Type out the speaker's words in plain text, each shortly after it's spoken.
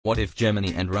What if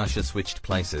Germany and Russia switched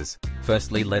places?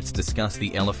 Firstly, let's discuss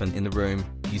the elephant in the room.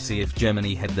 You see, if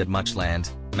Germany had that much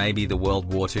land, maybe the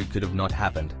World War II could have not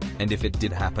happened. And if it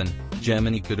did happen,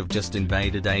 Germany could have just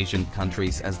invaded Asian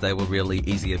countries as they were really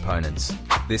easy opponents.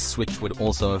 This switch would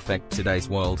also affect today's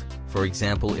world. For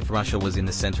example, if Russia was in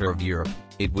the center of Europe,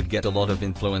 it would get a lot of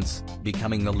influence,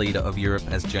 becoming the leader of Europe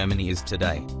as Germany is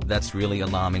today. That's really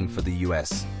alarming for the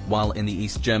US. While in the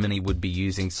East, Germany would be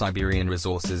using Siberian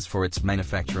resources for its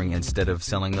manufacturing instead of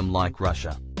selling them like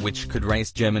Russia, which could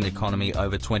raise German economy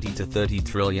over 20 to 30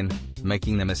 trillion,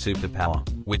 making them a superpower,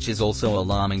 which is also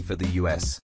alarming for the US.